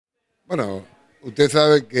Bueno, usted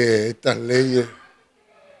sabe que estas leyes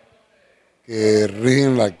que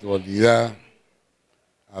rigen la actualidad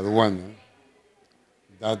aduana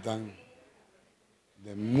datan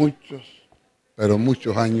de muchos, pero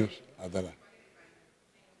muchos años atrás.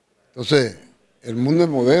 Entonces, el mundo es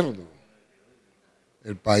moderno,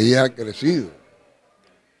 el país ha crecido,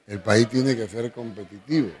 el país tiene que ser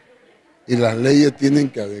competitivo y las leyes tienen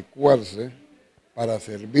que adecuarse para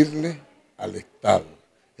servirle al Estado.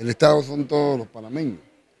 El Estado son todos los panameños.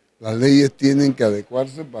 Las leyes tienen que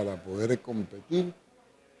adecuarse para poder competir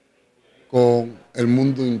con el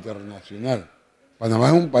mundo internacional. Panamá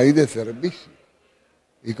es un país de servicio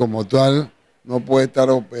y como tal no puede estar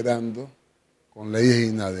operando con leyes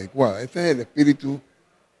inadecuadas. Este es el espíritu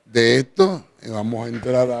de esto. Vamos a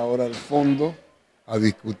entrar ahora al fondo a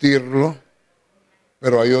discutirlo,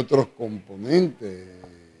 pero hay otros componentes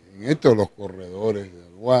en esto, los corredores de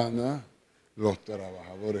aduana, los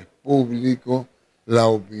trabajadores públicos, la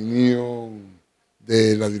opinión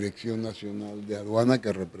de la Dirección Nacional de Aduana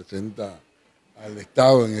que representa al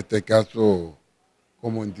Estado, en este caso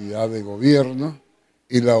como entidad de gobierno,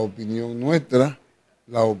 y la opinión nuestra,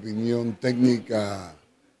 la opinión técnica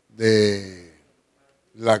de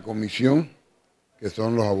la comisión, que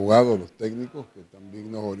son los abogados, los técnicos, que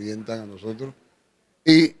también nos orientan a nosotros,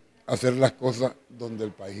 y hacer las cosas donde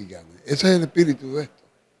el país gane. Ese es el espíritu de esto.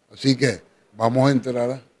 Así que vamos a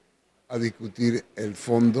entrar a discutir el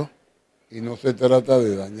fondo y no se trata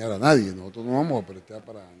de dañar a nadie. Nosotros no vamos a prestar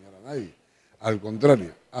para dañar a nadie. Al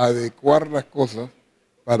contrario, adecuar las cosas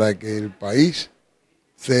para que el país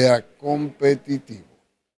sea competitivo.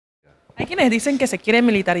 Hay quienes dicen que se quiere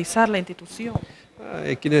militarizar la institución.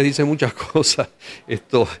 Hay quienes dicen muchas cosas.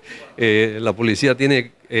 La policía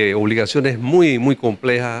tiene obligaciones muy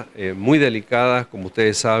complejas, muy delicadas, como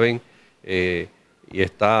ustedes saben, y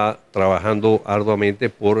está trabajando arduamente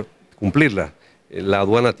por cumplirlas. La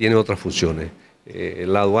aduana tiene otras funciones.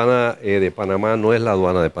 La aduana de Panamá no es la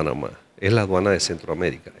aduana de Panamá, es la aduana de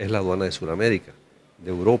Centroamérica, es la aduana de Sudamérica, de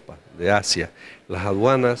Europa, de Asia. Las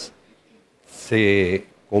aduanas se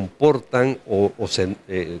comportan o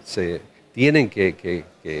se tienen que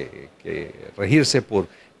regirse por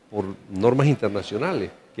normas internacionales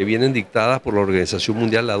que vienen dictadas por la Organización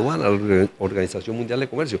Mundial de Aduana, la Organización Mundial de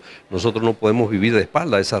Comercio. Nosotros no podemos vivir de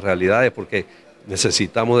espaldas a esas realidades porque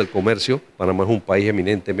necesitamos del comercio. Panamá es un país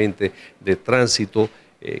eminentemente de tránsito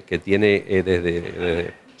que tiene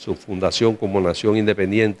desde su fundación como nación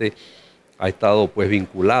independiente, ha estado pues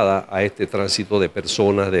vinculada a este tránsito de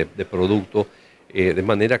personas, de productos, de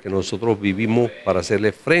manera que nosotros vivimos para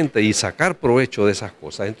hacerle frente y sacar provecho de esas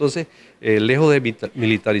cosas. Entonces, lejos de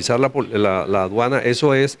militarizar la aduana,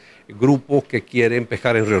 eso es grupos que quieren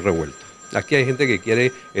pescar en río revuelto. Aquí hay gente que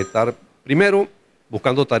quiere estar, primero,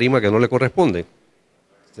 buscando tarima que no le corresponde,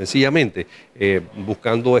 sencillamente,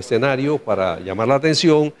 buscando escenarios para llamar la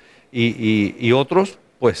atención y otros,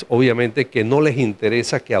 pues obviamente que no les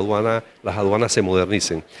interesa que las aduanas se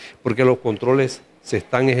modernicen, porque los controles se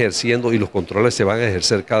están ejerciendo y los controles se van a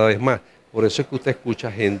ejercer cada vez más. Por eso es que usted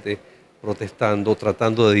escucha gente protestando,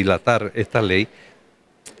 tratando de dilatar esta ley.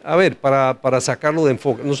 A ver, para sacarlo de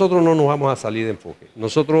enfoque, nosotros no nos vamos a salir de enfoque.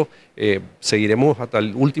 Nosotros seguiremos hasta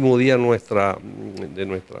el último día de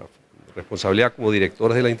nuestra responsabilidad como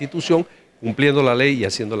directores de la institución, cumpliendo la ley y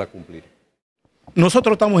haciéndola cumplir.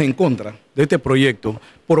 Nosotros estamos en contra de este proyecto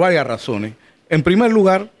por varias razones. En primer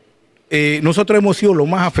lugar, nosotros hemos sido los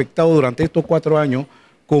más afectados durante estos 4 años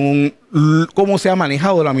con cómo se ha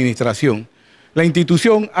manejado la administración. La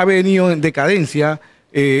institución ha venido en decadencia,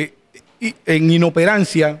 en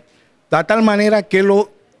inoperancia, de tal manera que los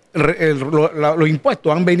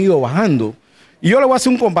impuestos han venido bajando. Y yo le voy a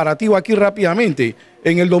hacer un comparativo aquí rápidamente.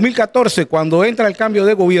 En el 2014, cuando entra el cambio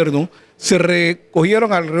de gobierno, se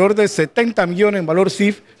recogieron alrededor de 70 millones en valor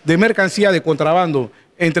CIF de mercancía de contrabando,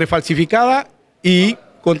 entre falsificada y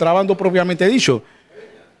contrabando propiamente dicho.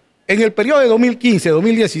 En el periodo de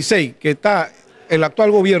 2015-2016, que está el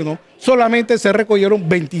actual gobierno, solamente se recogieron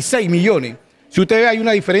 26 millones. Si usted ve, hay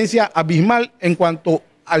una diferencia abismal en cuanto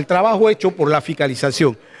al trabajo hecho por la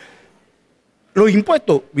fiscalización. Los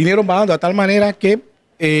impuestos vinieron bajando de tal manera que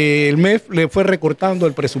el MEF le fue recortando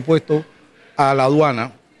el presupuesto a la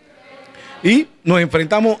aduana. Y nos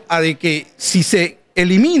enfrentamos a de que si se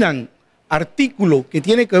eliminan artículos que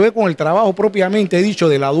tienen que ver con el trabajo propiamente dicho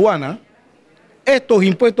de la aduana, estos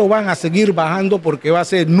impuestos van a seguir bajando porque va a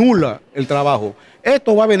ser nula el trabajo.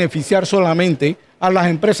 Esto va a beneficiar solamente a las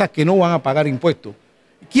empresas que no van a pagar impuestos.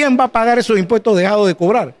 ¿Quién va a pagar esos impuestos dejados de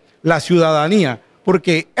cobrar? La ciudadanía.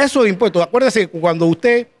 Porque esos impuestos, acuérdese que cuando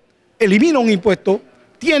usted elimina un impuesto,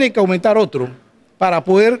 tiene que aumentar otro para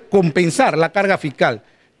poder compensar la carga fiscal.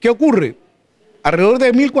 ¿Qué ocurre? Alrededor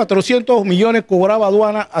de 1.400 millones cobraba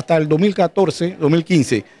aduana hasta el 2014,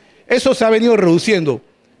 2015. Eso se ha venido reduciendo.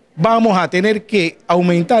 Vamos a tener que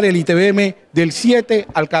aumentar el ITBM del 7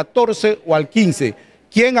 al 14 o al 15.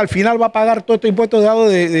 ¿Quién al final va a pagar todos estos impuestos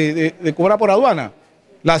de cobrar por aduana?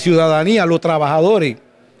 La ciudadanía, los trabajadores,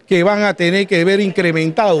 que van a tener que ver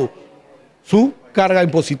incrementado su carga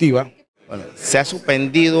impositiva. Bueno, se ha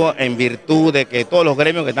suspendido en virtud de que todos los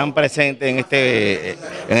gremios que están presentes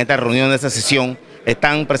en esta reunión de esta sesión,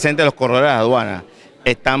 están presentes los corredores de aduanas,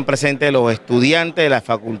 están presentes los estudiantes de la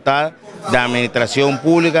Facultad de Administración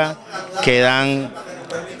Pública que dan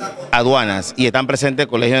aduanas y están presentes el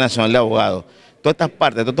Colegio Nacional de Abogados. Todas estas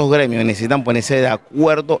partes, todos estos gremios necesitan ponerse de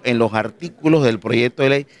acuerdo en los artículos del proyecto de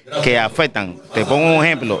ley que afectan. Te pongo un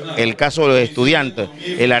ejemplo, el caso de los estudiantes,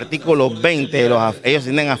 el artículo 20, ellos se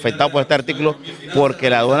sienten afectados por este artículo porque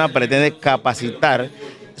la aduana pretende capacitar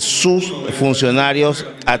sus funcionarios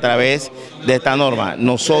a través de esta norma.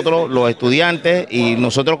 Nosotros, los estudiantes y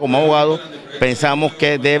nosotros como abogados, pensamos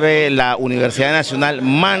que debe la Universidad Nacional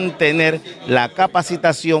mantener la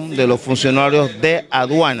capacitación de los funcionarios de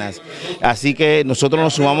aduanas. Así que nosotros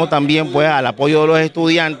nos sumamos también pues al apoyo de los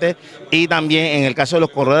estudiantes y también en el caso de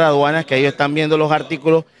los corredores de aduanas, que ellos están viendo los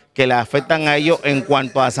artículos que les afectan a ellos en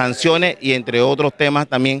cuanto a sanciones y entre otros temas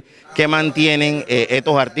también que mantienen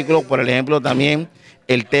estos artículos. Por ejemplo, también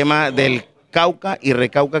el tema del Cauca y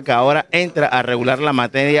Recauca, que ahora entra a regular la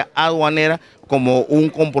materia aduanera como un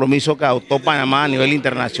compromiso que adoptó Panamá a nivel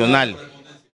internacional.